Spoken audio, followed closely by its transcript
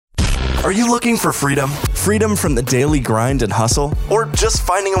Are you looking for freedom? Freedom from the daily grind and hustle? Or just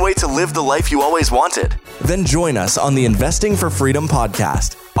finding a way to live the life you always wanted? Then join us on the Investing for Freedom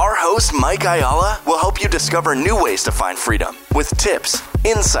podcast. Our host, Mike Ayala, will help you discover new ways to find freedom with tips,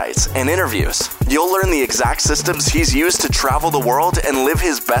 insights, and interviews. You'll learn the exact systems he's used to travel the world and live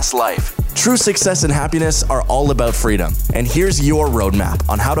his best life. True success and happiness are all about freedom. And here's your roadmap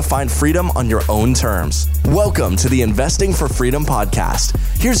on how to find freedom on your own terms. Welcome to the Investing for Freedom podcast.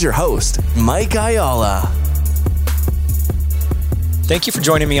 Here's your host, Mike Ayala. Thank you for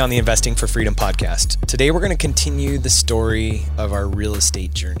joining me on the Investing for Freedom podcast. Today, we're going to continue the story of our real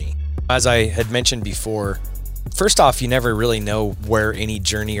estate journey. As I had mentioned before, first off, you never really know where any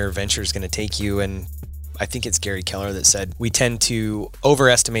journey or venture is going to take you. And I think it's Gary Keller that said, we tend to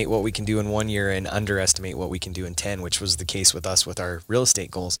overestimate what we can do in 1 year and underestimate what we can do in 10, which was the case with us with our real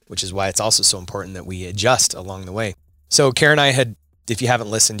estate goals, which is why it's also so important that we adjust along the way. So Karen and I had, if you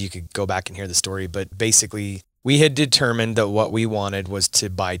haven't listened, you could go back and hear the story, but basically we had determined that what we wanted was to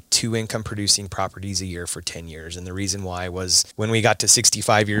buy 2 income producing properties a year for 10 years. And the reason why was when we got to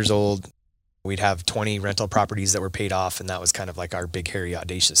 65 years old, we'd have 20 rental properties that were paid off. And that was kind of like our big, hairy,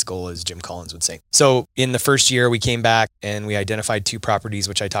 audacious goal, as Jim Collins would say. So in the first year, we came back and we identified 2 properties,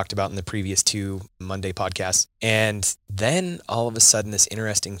 which I talked about in the previous 2 Monday podcasts. And then all of a sudden, this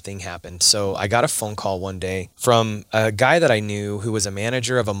interesting thing happened. So I got a phone call one day from a guy that I knew who was a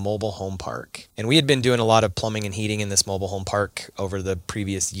manager of a mobile home park. And we had been doing a lot of plumbing and heating in this mobile home park over the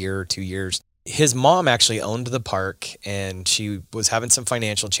previous year or 2 years. His mom actually owned the park and she was having some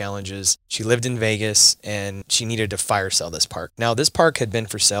financial challenges. She lived in Vegas and she needed to fire sell this park. Now, this park had been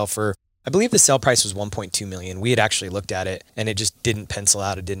for sale for, I believe the sale price was $1.2 million. We had actually looked at it and it just didn't pencil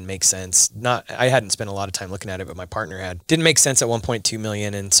out. It didn't make sense. I hadn't spent a lot of time looking at it, but my partner had. Didn't make sense at $1.2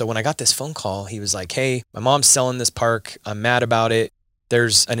 million. And so when I got this phone call, he was like, hey, my mom's selling this park. I'm mad about it.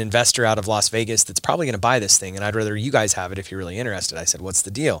 There's an investor out of Las Vegas that's probably going to buy this thing, and I'd rather you guys have it if you're really interested. I said, what's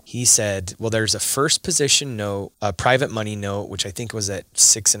the deal? He said, well, there's a first position note, a private money note, which I think was at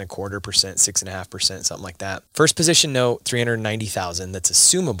 6.25%, 6.5%, something like that. First position note, $390,000, that's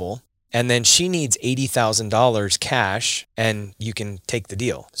assumable. And then she needs $80,000 cash and you can take the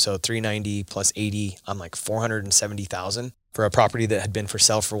deal. So 390 plus 80, I'm like 470,000 for a property that had been for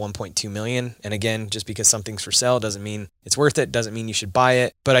sale for 1.2 million. And again, just because something's for sale doesn't mean it's worth it, doesn't mean you should buy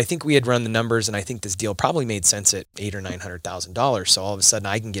it. But I think we had run the numbers and I think this deal probably made sense at $800,000 or $900,000. So all of a sudden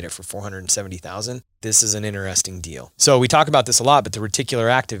I can get it for 470,000. This is an interesting deal. So we talk about this a lot, but the reticular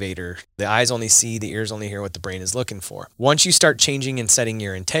activator, the eyes only see, the ears only hear what the brain is looking for. Once you start changing and setting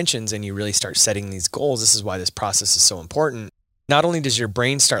your intentions and you really start setting these goals, this is why this process is so important. Not only does your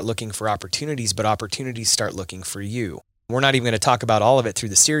brain start looking for opportunities, but opportunities start looking for you. We're not even going to talk about all of it through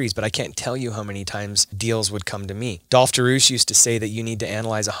the series, but I can't tell you how many times deals would come to me. Dolph DeRouche used to say that you need to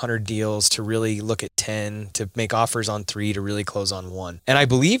analyze 100 deals to really look at 10, to make offers on 3, to really close on 1. And I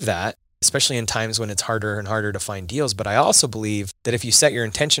believe that, especially in times when it's harder and harder to find deals. But I also believe that if you set your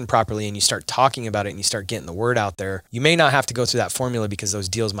intention properly and you start talking about it and you start getting the word out there, you may not have to go through that formula because those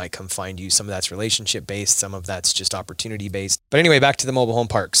deals might come find you. Some of that's relationship based, some of that's just opportunity based. But anyway, back to the mobile home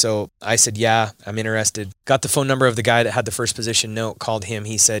park. So I said, yeah, I'm interested. Got the phone number of the guy that had the first position note, called him.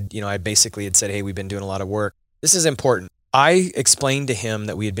 He said, I basically had said, hey, we've been doing a lot of work. This is important. I explained to him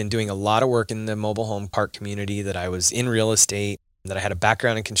that we had been doing a lot of work in the mobile home park community, that I was in real estate, that I had a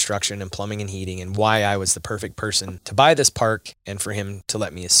background in construction and plumbing and heating, and why I was the perfect person to buy this park and for him to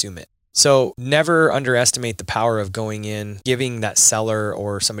let me assume it. So never underestimate the power of going in, giving that seller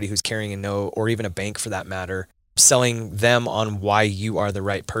or somebody who's carrying a note, or even a bank for that matter, selling them on why you are the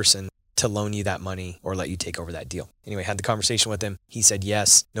right person to loan you that money or let you take over that deal. Anyway, had the conversation with him. He said,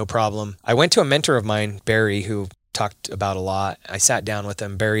 yes, no problem. I went to a mentor of mine, Barry, who talked about a lot. I sat down with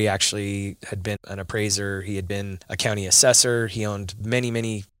him. Barry actually had been an appraiser. He had been a county assessor. He owned many,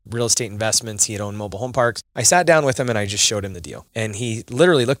 many real estate investments. He had owned mobile home parks. I sat down with him and I just showed him the deal. And he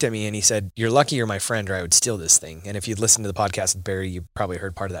literally looked at me and he said, you're lucky you're my friend or I would steal this thing. And if you'd listened to the podcast with Barry, you probably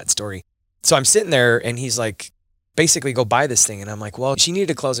heard part of that story. So I'm sitting there and he's like, basically go buy this thing. And I'm like, well, she needed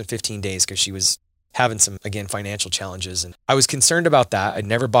to close in 15 days because she was having some, again, financial challenges. And I was concerned about that. I'd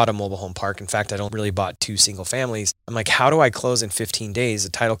never bought a mobile home park. In fact, I don't really bought 2 single families. I'm like, how do I close in 15 days? The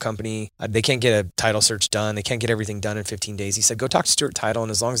title company, they can't get a title search done. They can't get everything done in 15 days. He said, go talk to Stewart Title.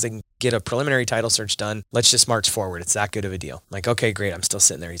 And as long as they can get a preliminary title search done, let's just march forward. It's that good of a deal. I'm like, okay, great. I'm still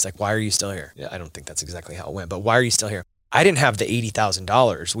sitting there. He's like, why are you still here? Yeah, I don't think that's exactly how it went, but why are you still here? I didn't have the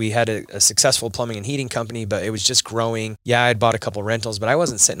 $80,000. We had a successful plumbing and heating company, but it was just growing. Yeah, I'd bought a couple rentals, but I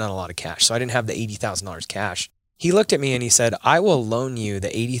wasn't sitting on a lot of cash. So I didn't have the $80,000 cash. He looked at me and he said, I will loan you the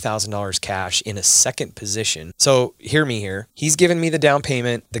 $80,000 cash in a second position. So hear me here. He's given me the down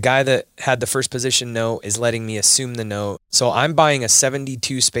payment. The guy that had the first position note is letting me assume the note. So I'm buying a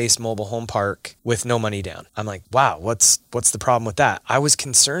 72 space mobile home park with no money down. I'm like, wow, what's the problem with that? I was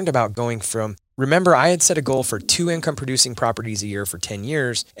concerned about going from, remember, I had set a goal for 2 income producing properties a year for 10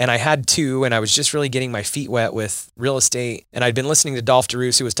 years, and I had 2, and I was just really getting my feet wet with real estate. And I'd been listening to Dolph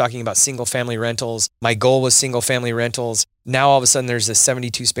DeRoos, who was talking about single family rentals. My goal was single family rentals. Now all of a sudden there's this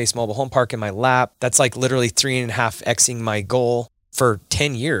 72 space mobile home park in my lap. That's like literally 3.5xing my goal for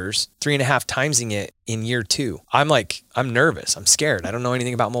 10 years, 3.5 timesing it in year 2. I'm nervous. I'm scared. I don't know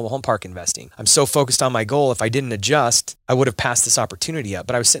anything about mobile home park investing. I'm so focused on my goal. If I didn't adjust, I would have passed this opportunity up.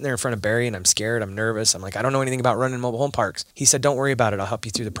 But I was sitting there in front of Barry and I'm scared. I'm nervous. I'm like, I don't know anything about running mobile home parks. He said, don't worry about it. I'll help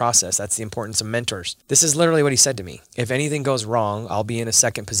you through the process. That's the importance of mentors. This is literally what he said to me. If anything goes wrong, I'll be in a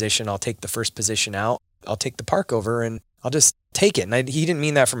second position. I'll take the first position out. I'll take the park over and I'll just take it. And he didn't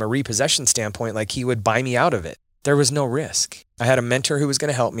mean that from a repossession standpoint, like he would buy me out of it. There was no risk. I had a mentor who was going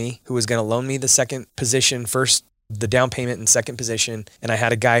to help me, who was going to loan me the second position, first the down payment and second position. And I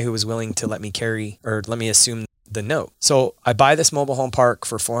had a guy who was willing to let me assume the note. So I buy this mobile home park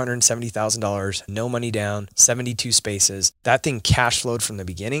for $470,000, no money down, 72 spaces. That thing cash flowed from the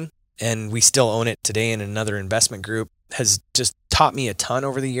beginning, and we still own it today in another investment group. Has just taught me a ton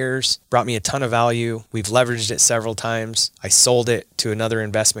over the years, brought me a ton of value. We've leveraged it several times. I sold it to another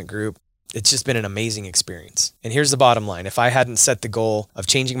investment group. It's just been an amazing experience. And here's the bottom line. If I hadn't set the goal of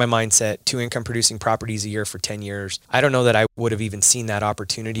changing my mindset, 2 income producing properties a year for 10 years, I don't know that I would have even seen that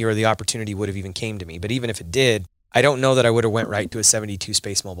opportunity, or the opportunity would have even came to me. But even if it did, I don't know that I would have went right to a 72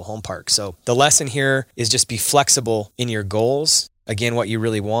 space mobile home park. So the lesson here is just be flexible in your goals. Again, what you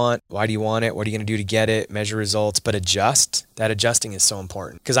really want. Why do you want it? What are you going to do to get it? Measure results, but adjust. That adjusting is so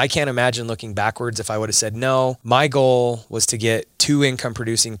important, because I can't imagine looking backwards if I would have said, no, my goal was to get 2 income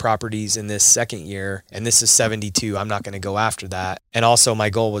producing properties in this second year, and this is 72. I'm not going to go after that. And also my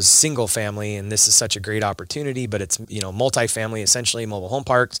goal was single family, and this is such a great opportunity, but it's, multifamily, essentially mobile home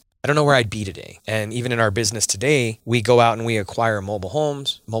parks. I don't know where I'd be today. And even in our business today, we go out and we acquire mobile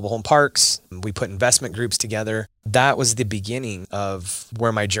homes, mobile home parks. We put investment groups together. That was the beginning of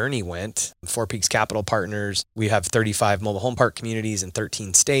where my journey went. Four Peaks Capital Partners. We have 35 mobile home park communities in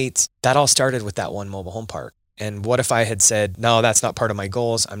 13 states. That all started with that one mobile home park. And what if I had said, no, that's not part of my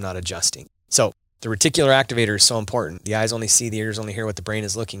goals. I'm not adjusting. So the reticular activator is so important. The eyes only see, the ears only hear what the brain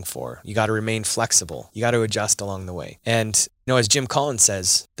is looking for. You got to remain flexible. You got to adjust along the way. And, as Jim Collins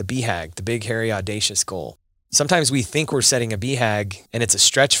says, the BHAG, the big, hairy, audacious goal. Sometimes we think we're setting a BHAG and it's a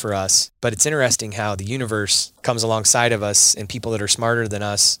stretch for us, but it's interesting how the universe comes alongside of us, and people that are smarter than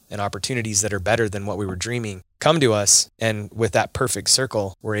us and opportunities that are better than what we were dreaming come to us. And with that perfect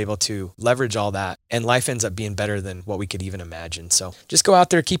circle, we're able to leverage all that, and life ends up being better than what we could even imagine. So just go out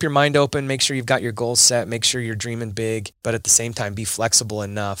there, keep your mind open, make sure you've got your goals set, make sure you're dreaming big, but at the same time, be flexible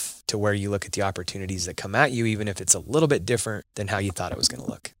enough to where you look at the opportunities that come at you, even if it's a little bit different than how you thought it was going to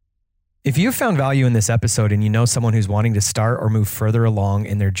look. If you found value in this episode and you know someone who's wanting to start or move further along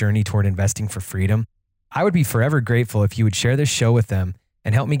in their journey toward investing for freedom, I would be forever grateful if you would share this show with them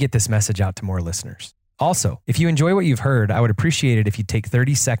and help me get this message out to more listeners. Also, if you enjoy what you've heard, I would appreciate it if you'd take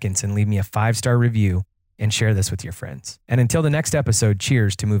 30 seconds and leave me a 5-star review and share this with your friends. And until the next episode,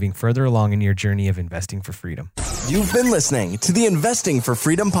 cheers to moving further along in your journey of investing for freedom. You've been listening to the Investing for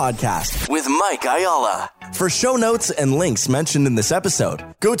Freedom podcast with Mike Ayala. For show notes and links mentioned in this episode,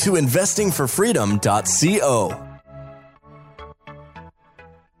 go to investingforfreedom.co.